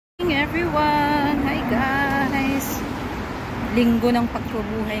everyone! Hi guys! Linggo ng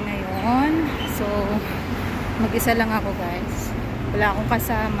pagbubuhay ngayon. So, mag-isa lang ako guys. Wala akong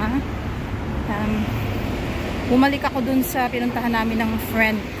kasama. Bumalik ako dun sa pinuntahan namin ng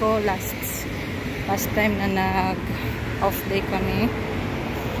friend ko last time na nag-off day kami.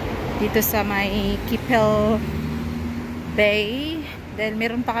 Dito sa may Keppel Bay. Dahil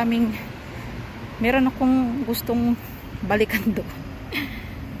meron akong gustong balikan doon.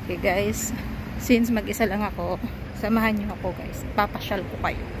 Okay guys, since mag-isa lang ako, samahan niyo ako guys. Papasyal ko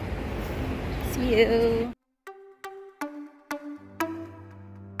kayo. See you!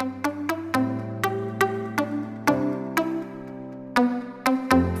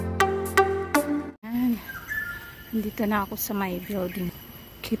 Dito na ako sa my building.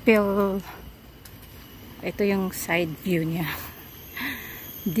 Keppel. Ito yung side view niya.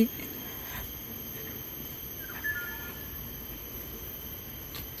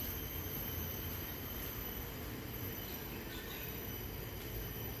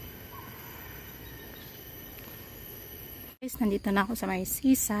 Guys, nandito na ako sa may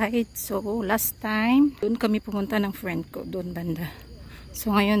seaside. So, last time, doon kami pumunta ng friend ko. Doon banda.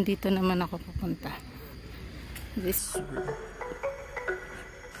 So, ngayon dito naman ako pupunta. This.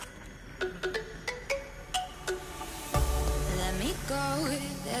 Let me go,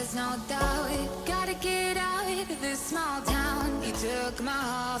 there's no doubt. Gotta get out of this small town. You took my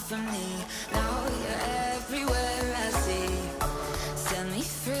heart from me. Now you're everywhere I see. Set me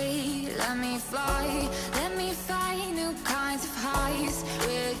free, let me fly. Let me find new kinds of highs.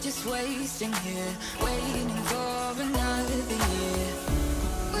 We're just wasting here, waiting for another year.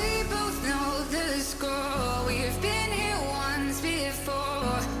 We both know the score. We've been here once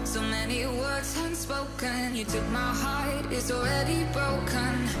before. So many words unspoken. You took my heart, it's already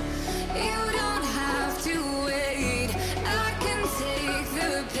broken. You don't have to wait. I can take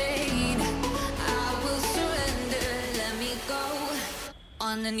the pain. I will surrender. Let me go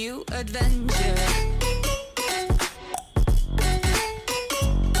on a new adventure.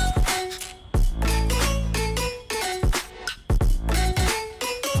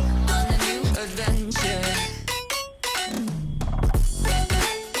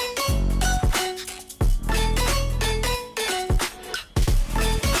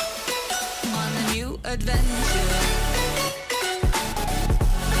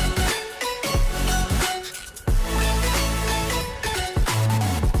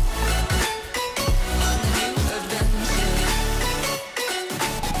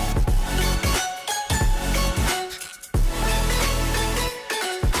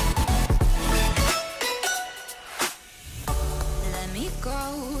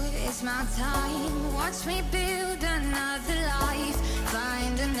 My time, watch me build another life,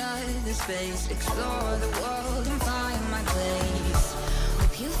 find another space, explore the world and find my place.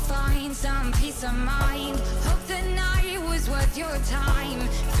 Hope you find some peace of mind, hope the night was worth your time.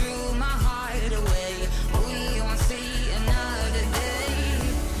 Threw my heart away, we won't see another day.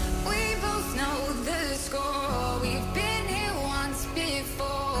 We both know the score, we've been here once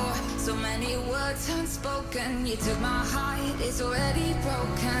before. So many words unspoken, you took my heart, it's already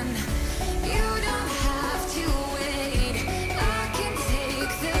broken. You don't have to wait, I can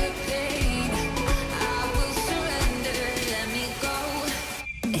take the pain. I will surrender, let me go.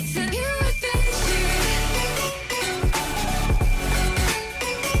 It's a new adventure.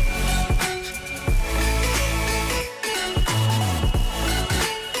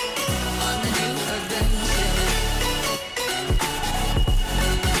 On a new adventure.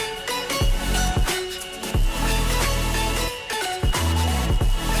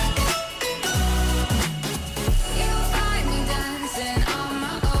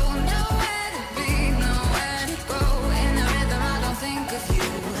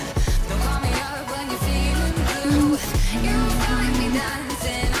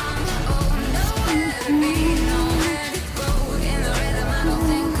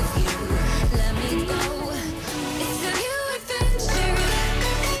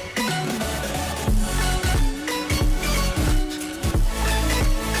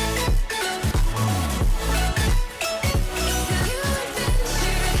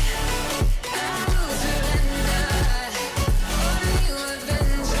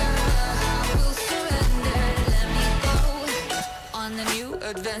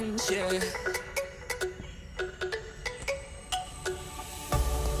 Adventure.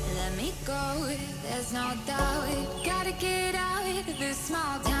 Let me go, there's no doubt. Gotta get out of this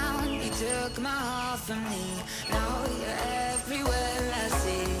small town. You took my heart from me. Now you're everywhere I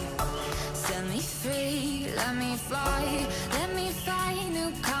see. Set me free, let me fly. Let me find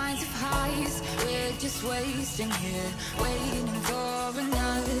new kinds of highs. We're just wasting here, waiting for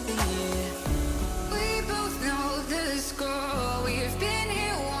another year.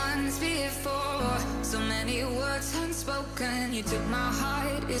 took my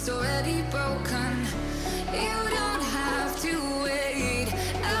heart, it's already broken. You don't have to wait,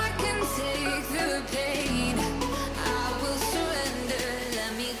 I can take the pain. I will surrender,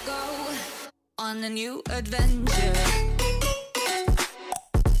 let me go on a new adventure.